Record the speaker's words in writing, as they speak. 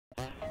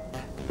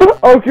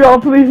Oh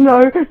god, please no,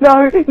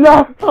 no,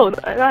 no! Oh,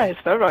 nice,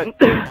 never mind.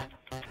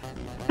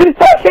 Take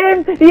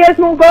him! He has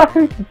more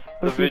bones!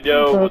 The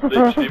video would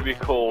literally be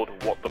called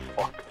What the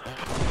Fuck?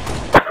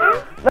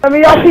 Let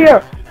me up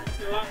here!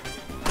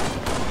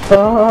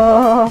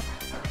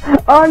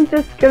 I'm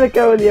just gonna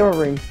go in the other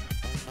room.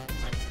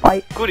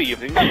 Bye. Good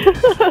evening.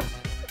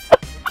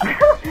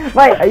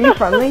 Wait, are you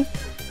friendly?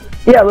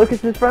 Yeah,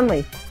 Lucas is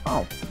friendly.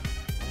 Oh.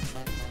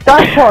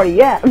 Dance party,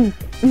 yeah.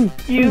 Did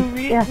you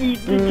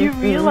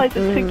realize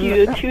it took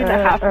you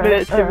 2.5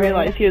 minutes to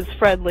realize he was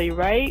friendly,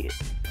 right?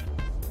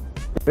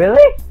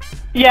 Really?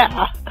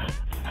 Yeah.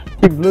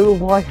 You blew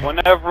away.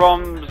 Whenever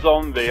I'm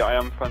zombie, I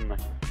am friendly.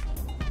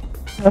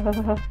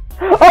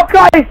 Oh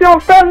god, he's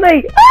not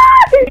friendly!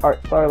 Alright,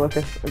 sorry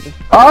Lucas.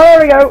 Oh,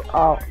 there we go!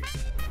 Oh.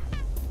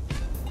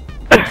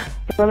 I'm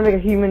gonna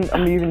make a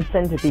moving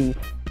centipede.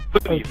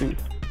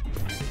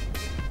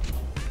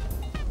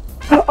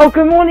 Oh,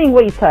 good morning,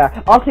 waiter.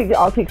 I'll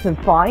take some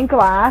fine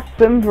glass,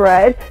 some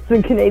bread,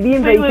 some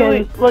Canadian bacon.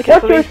 Wait. Look,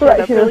 what's your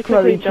selection really of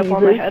smelly jump cheeses?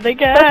 on my head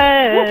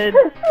again.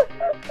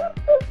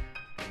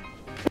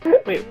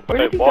 Wait, where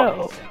did he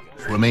go?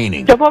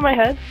 Remaining. Jump on my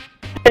head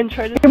and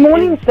try to. Good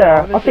morning,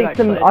 sir. I'll take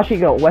some. I should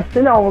got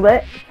Western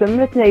omelette, some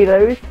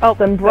potatoes,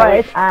 some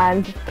bread,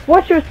 and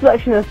what's your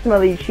selection of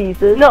smelly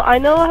cheeses? No, I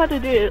know how to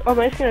do it. Oh,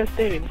 my screen is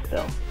staying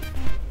still.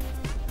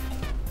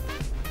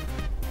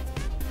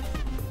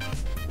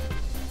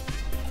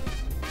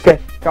 Okay,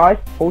 guys,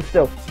 hold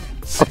still.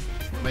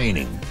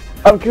 Remaining.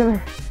 I'm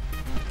gonna.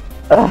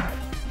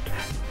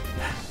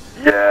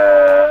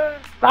 Yeah!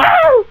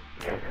 Ow!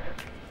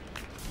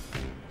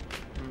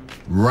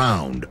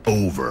 Round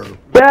over.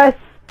 Yes!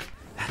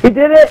 You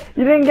did it!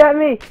 You didn't get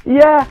me!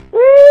 Yeah!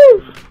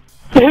 Woo!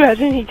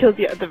 Imagine he kills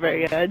you at the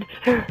very end.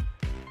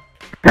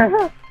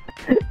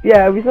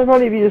 Yeah, it'd be so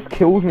funny if he just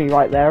killed me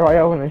right there,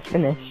 right when it's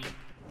finished.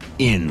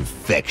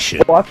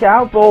 Infection. Watch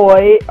out,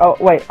 boy! Oh,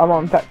 wait, I'm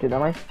not infected,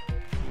 am I?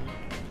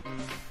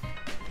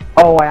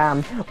 Oh, I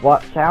am.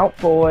 Watch out,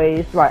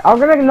 boys. Right, I'm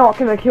not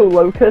gonna kill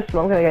Locust,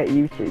 but I'm gonna get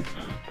you two.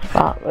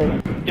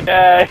 Exactly.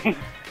 Yay!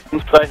 I'm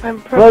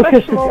Locust,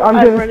 professional. I'm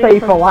gonna stay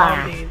for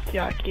last.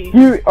 Yakie.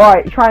 You,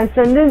 alright,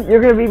 Transcendent,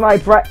 you're gonna be my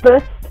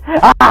breakfast.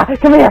 Ah,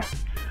 come here!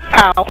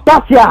 Ow.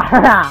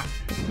 Gotcha!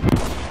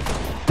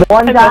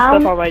 One I down,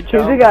 messed up on my two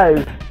to jump.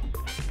 go.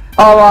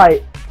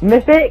 Alright,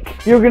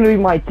 Mythic, you're gonna be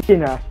my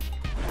dinner.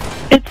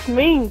 It's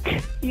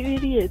Mink, you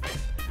idiot.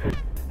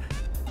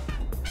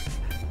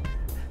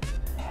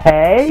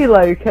 Hey,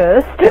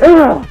 Locust.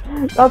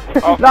 that's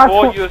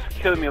thought you was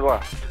killing me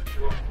last.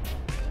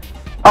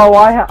 Oh,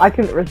 I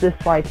couldn't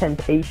resist my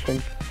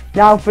temptation.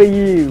 Now for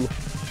you.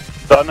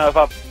 Son of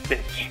a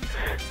bitch.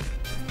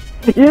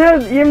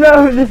 You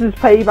know this is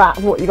payback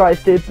for what you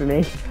guys did for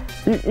me.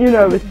 You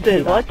know this is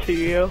Did payback. what to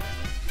you?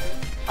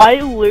 I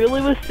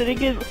literally was sitting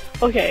in.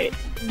 Okay.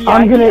 Yakie,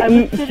 I'm gonna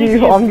eat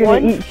you. I'm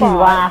gonna eat you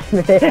last,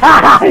 Mythic.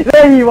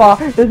 There you are.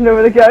 There's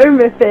nowhere to go,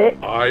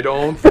 Mythic. I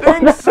don't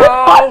think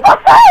so.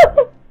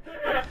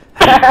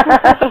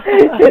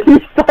 You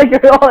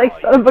psychotic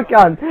son of a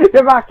gun.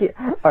 Get back here.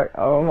 Alright,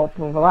 oh, I'm not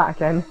for that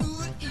again.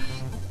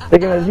 They're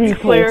gonna You're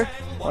clear.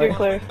 You're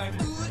clear.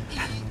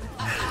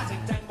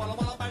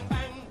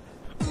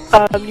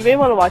 You may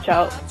want to watch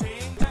out.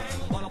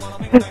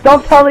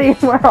 Stop telling me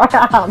where I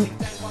am.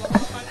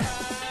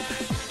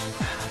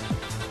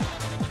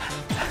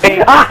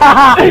 Get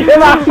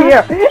back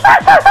here.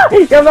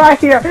 Get back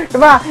here.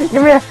 Come on.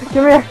 Come here.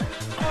 Come here.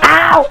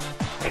 Ow!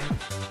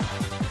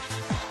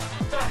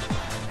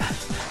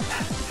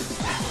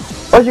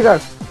 Where'd you go?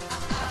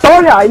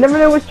 Oh yeah, I never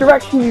know which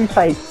direction you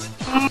take.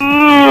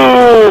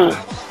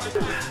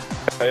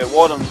 Okay,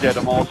 while I'm dead,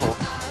 I'm also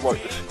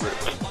write the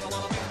script.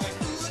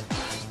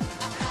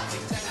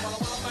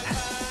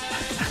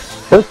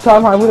 This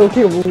time I will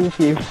kill all of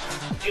you.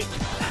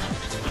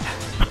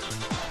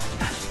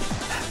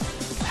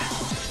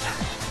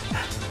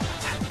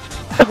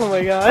 Oh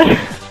my god.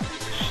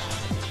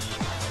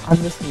 I'm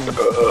listening.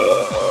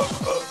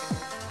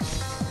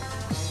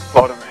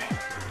 Pardon me.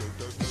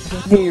 I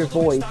can hear your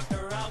voice.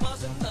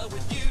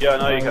 Yeah, I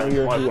know you I know can.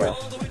 you're My here.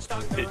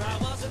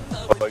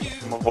 voice.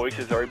 My voice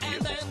is very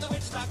beautiful.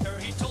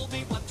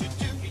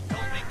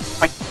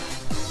 I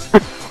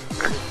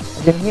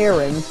can hear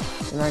him,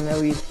 and I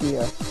know he's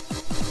here.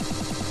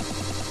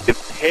 You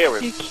can hear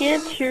him. You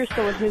can't hear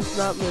someone who's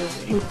not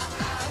moving.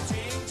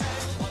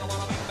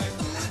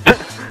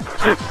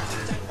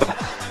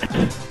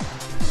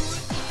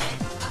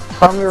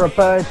 From your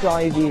bird's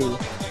eye view.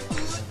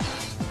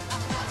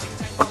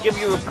 I'll give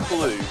you a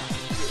clue.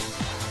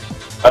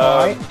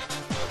 Alright.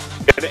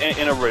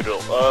 In a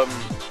riddle. Alright,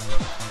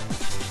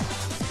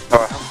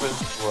 how to this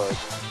word?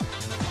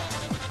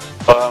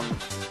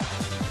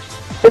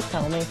 Just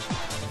tell me.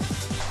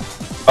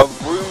 A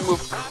room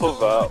with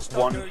cover,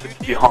 one sits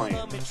behind.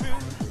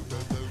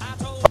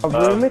 A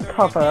room with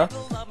cover,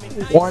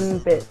 one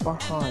bit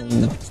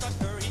behind.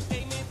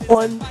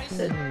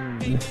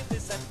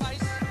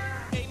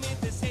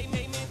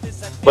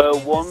 Where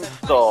one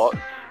starts,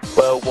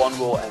 where one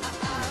will end.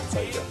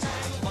 There you go.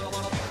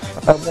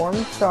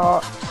 One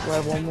start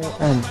where one will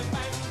end.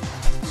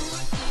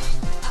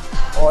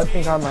 Oh, I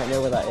think I might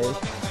know where that is.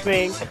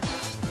 Wink.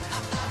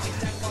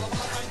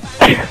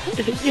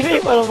 You may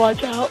want to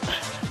watch out.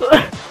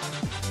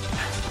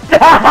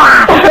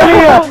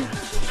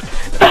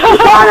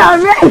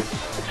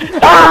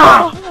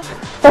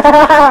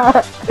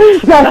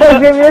 No,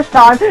 give me this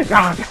time.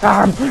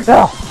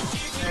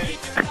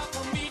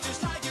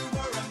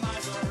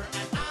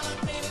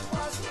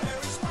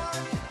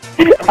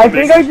 I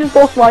think I just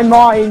lost my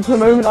mind the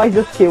moment I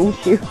just killed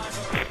you.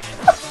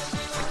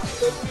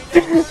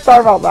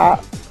 Sorry about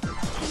that.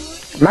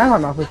 Man, my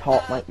mouth is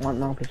hot, like my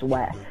mouth is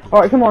wet.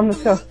 Alright, come on,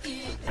 let's go.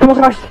 Come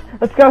on guys,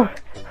 let's go.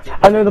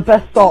 I know the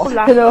best spot. You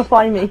can never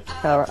find me.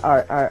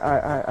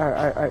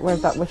 Alright,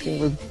 where's that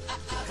whistling room?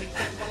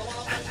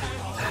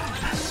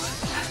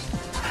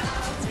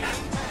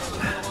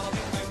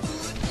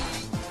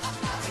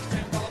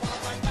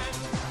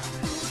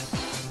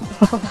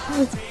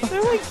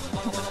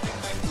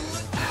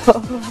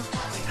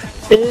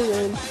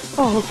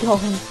 Oh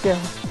god,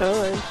 yeah.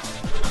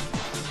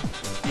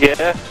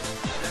 Yeah.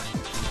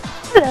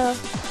 Hello.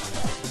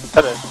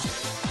 Hello.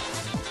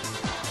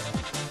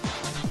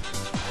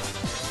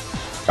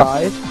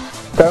 Guys,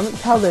 don't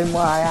tell him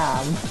where I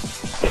am.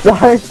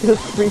 I'm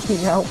just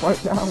freaking out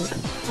right now.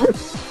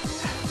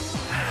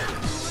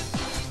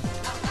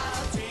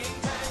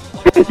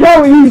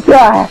 Don't you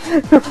dare!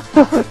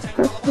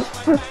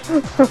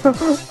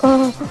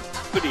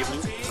 Good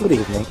evening. Good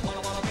evening.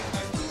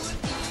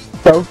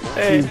 Don't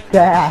you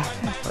dare!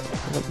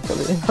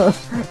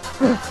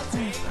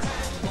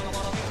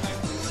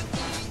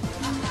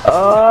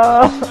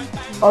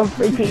 I'm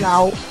freaking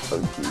out.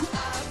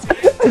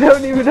 I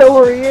don't even know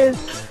where he is.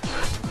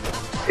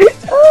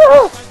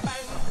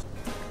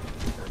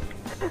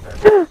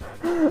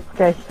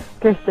 Okay,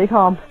 stay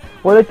calm.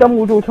 What did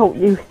Dumbledore told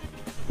you?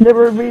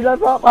 Never be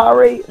let up,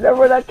 Harry.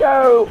 Never let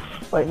go.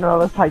 Wait, no,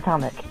 that's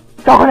Titanic.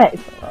 Darn it!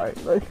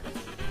 Alright, look.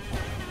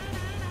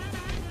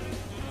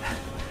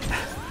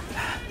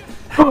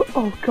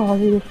 Oh god,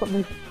 he is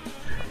something.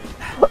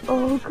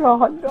 Oh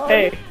god, no.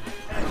 Hey.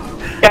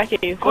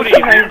 Yakie, look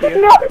behind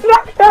you. No!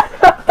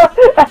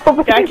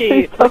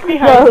 Yakie, look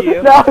behind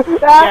you. No!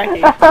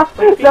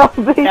 Yakie,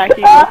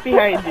 look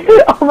behind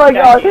you. Oh my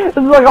god, this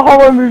is like a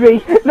horror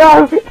movie.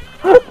 No!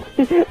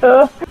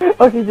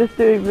 Okay, just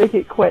make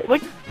it quick.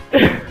 Look.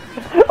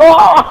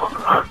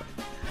 Oh!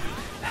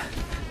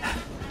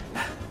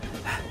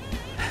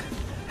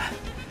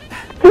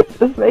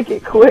 Just make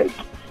it quick.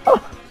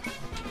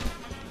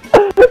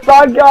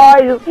 Bad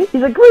guy!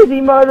 He's a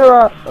crazy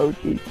murderer! Oh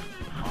jeez.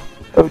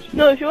 Oh jeez.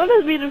 No, if you want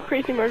to be the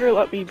crazy murderer,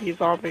 let me be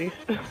zombie.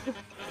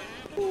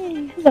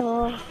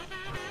 No.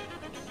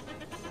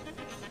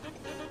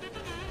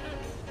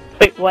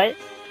 Wait, what?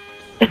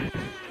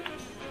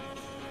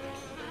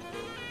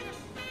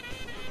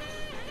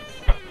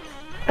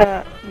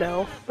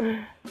 No.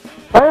 I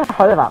haven't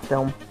heard of that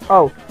film.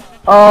 Oh.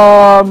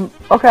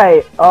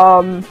 Okay,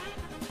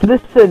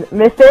 listen,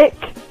 Mythic,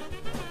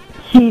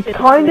 he's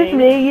kind of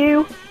near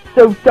you,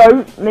 so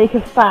don't make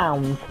a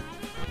sound.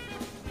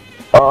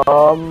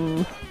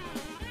 Oh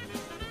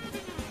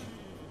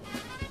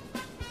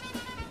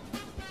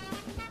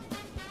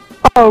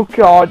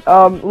god,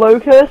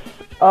 Locust,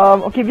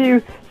 I'll give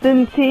you,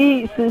 since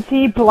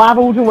he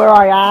blabbled where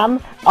I am,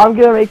 I'm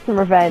gonna make some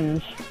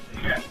revenge.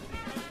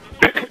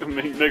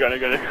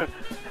 Nigga.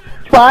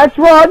 Try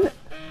to run!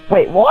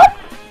 Wait, what?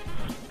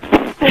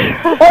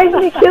 Why is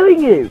he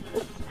killing you?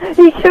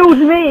 He killed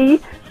me!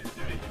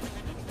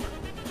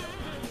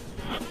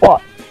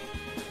 What?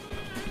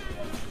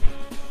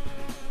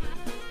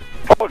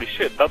 Holy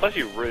shit, that's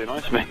actually really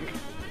nice, man.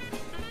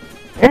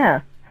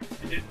 Yeah.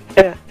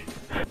 Yeah.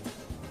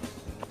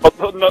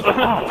 Oh, no.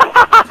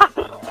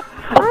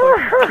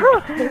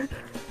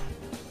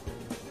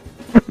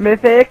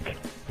 Mythic,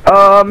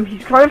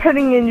 he's kind of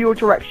heading in your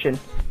direction.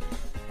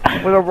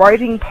 With a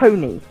riding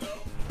pony.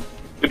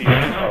 Good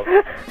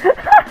evening.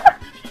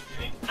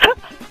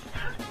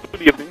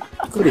 Good evening.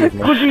 Good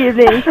evening. Good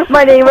evening.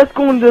 My name is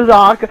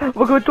Gundazak.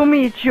 We're good to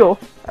meet you.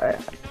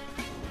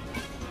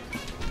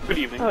 Good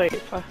evening. Oh, wait,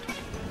 it's fine.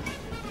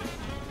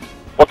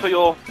 What are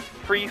your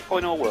 3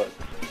 final words?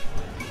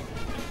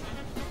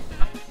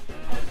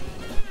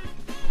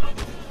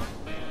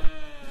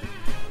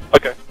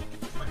 Okay.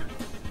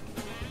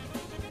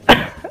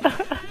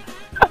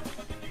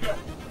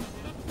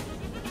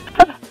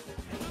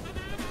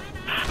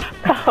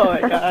 Oh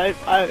my god,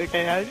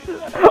 okay,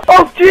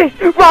 Oh jeez!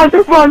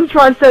 Run,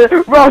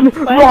 Translator! Run!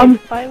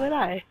 Why would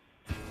I?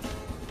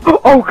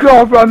 Oh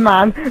god, run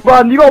man!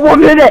 Run, you got 1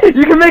 minute!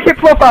 You can make it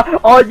proper!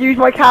 I'll use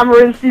my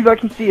camera and see if I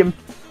can see him.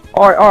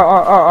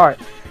 Alright.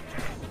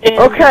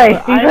 Okay,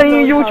 he's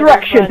heading in your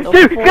direction!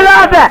 Dude, get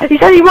out of there! He's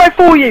heading right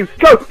for you!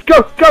 Go!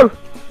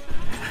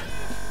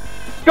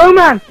 Go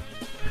man!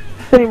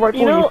 Heading right for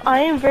you. You know, I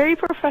am very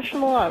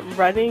professional at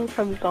running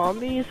from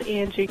zombies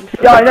and jinx.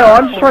 Yeah, I know,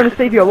 I'm just trying to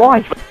save your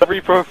life.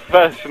 Very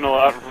professional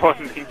at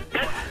running.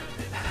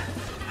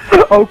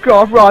 Oh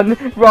god, run!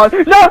 No,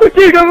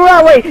 dude, go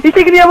that way! He's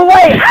taking the other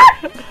way!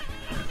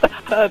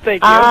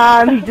 Thank you.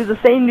 And he did the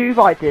same move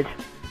I did.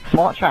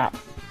 Smart chap.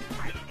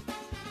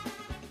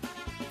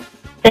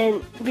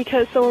 And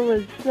because someone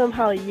was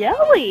somehow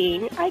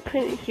yelling, I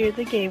couldn't hear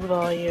the game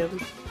volume.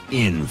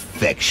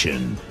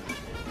 Infection.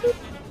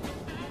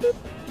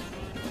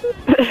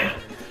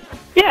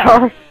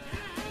 Yeah.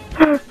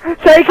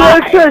 Take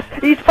Lucas!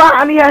 He's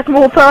fat and he has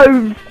more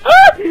bones!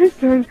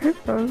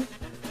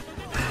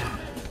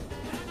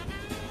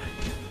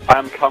 I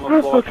am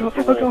camouflaged. Oh god,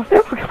 oh god,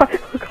 oh god,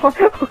 oh god,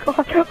 oh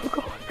god,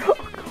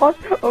 oh god,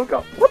 oh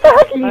god. What the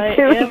heck are you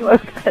doing,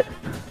 Lucas?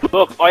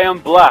 Look, I am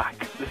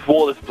black. This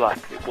wall is black.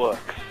 It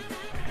works.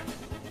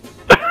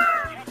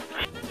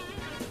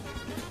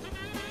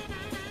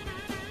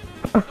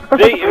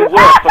 See, it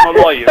works. I'm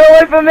alive. Get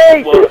away from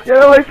me! Works.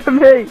 Get away from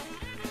me!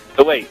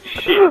 Oh wait,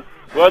 shit.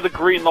 Where are the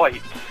green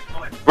lights?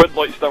 Red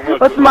lights don't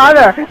work. What's the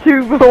matter?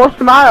 What's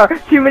the matter?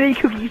 Too many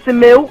cookies and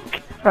milk?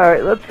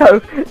 Alright, let's go.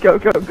 Go,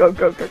 go, go,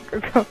 go, go, go,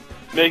 go.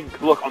 Mink,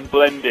 look, I'm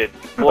blended.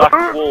 Black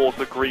walls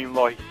are green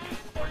lights.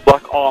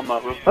 Black armor.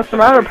 What's the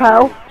matter,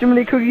 pal? Too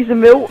many cookies and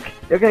milk?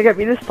 You're gonna get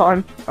me this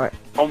time. Alright.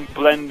 I'm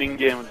blending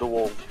in with the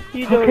wall.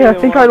 You don't Okay, I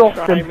even think want I to lost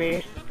try him.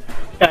 me.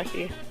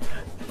 Yakie.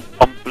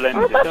 I'm Oh,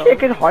 blended. that's actually a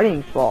good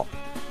hiding spot.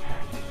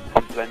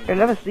 I'm blended. They'll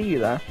never see you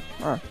there.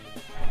 Alright.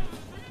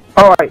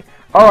 Alright.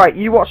 Alright,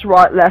 you watch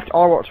right, left,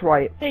 I'll watch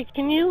right. Hey,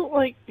 can you,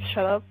 like,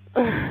 shut up?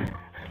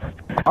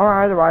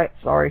 Alright,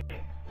 sorry.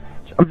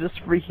 I'm just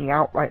freaking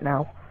out right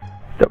now.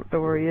 Don't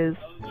know where he is.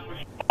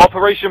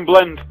 Operation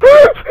blend.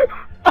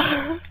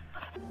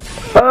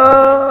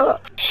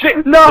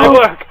 Shit! No! They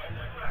work!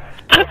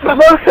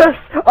 Lucas!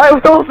 I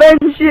will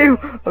avenge you!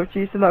 Oh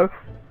jeez, no.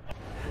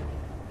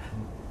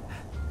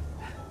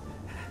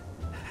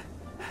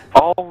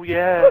 Oh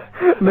yeah.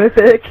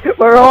 Mythic,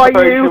 where are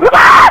you?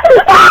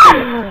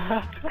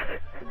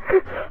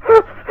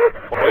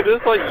 Why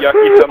does like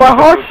Yakie My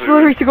heart's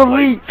literally took a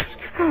leap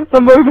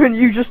the moment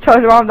you just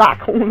turned around that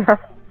corner.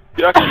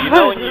 Yakie, you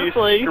know when you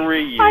Seriously?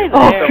 scream. Hi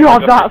Oh there.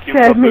 god, that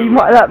scared me.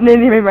 That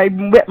nearly made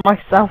me whip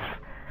myself.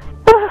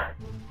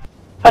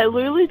 I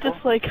literally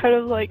just, like, kind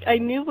of, like, I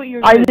knew what you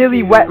were I gonna nearly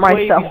do wet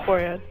way myself.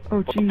 beforehand.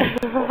 Oh jeez.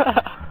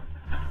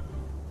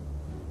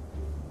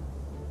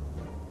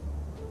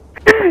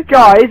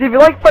 Guys, if you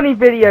like funny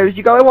videos,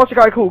 you gotta watch a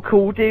guy called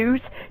Cool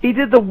Dudes. He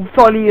did the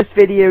funniest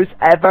videos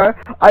ever.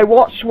 I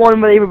watched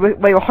one where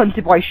they were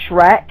hunted by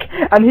Shrek,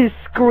 and his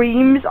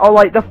screams are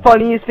like the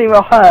funniest thing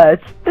I've heard.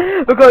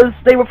 Because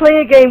they were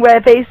playing a game where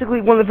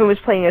basically one of them was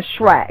playing as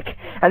Shrek,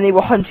 and they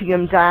were hunting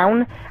him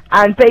down.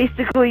 And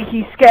basically,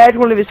 he scared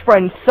one of his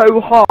friends so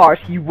hard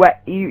he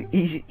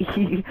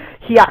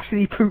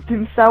actually pooped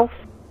himself.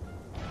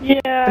 Yeah,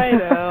 I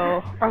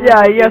know.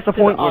 Yeah, he has a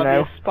point, you know.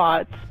 Obvious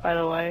spots, by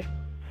the way.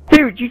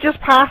 Dude, you just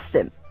passed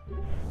him.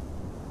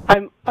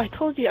 I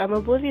told you, I'm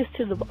oblivious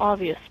to the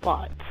obvious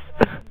spots.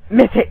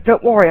 Mythic,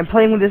 don't worry, I'm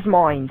playing with his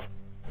mind.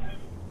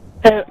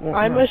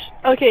 I'm a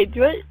okay,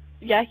 do it,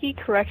 Yakie,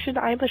 correction,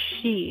 I'm a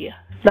she.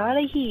 Not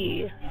a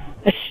he.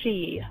 A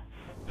she.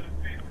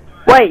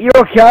 Wait, you're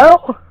a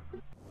girl?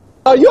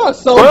 Oh, you are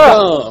so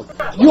dumb.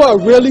 You are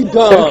really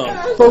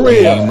dumb. For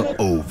real. Game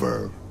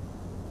over.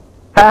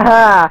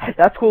 Haha,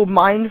 that's called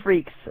mind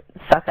freaks,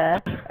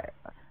 sucker.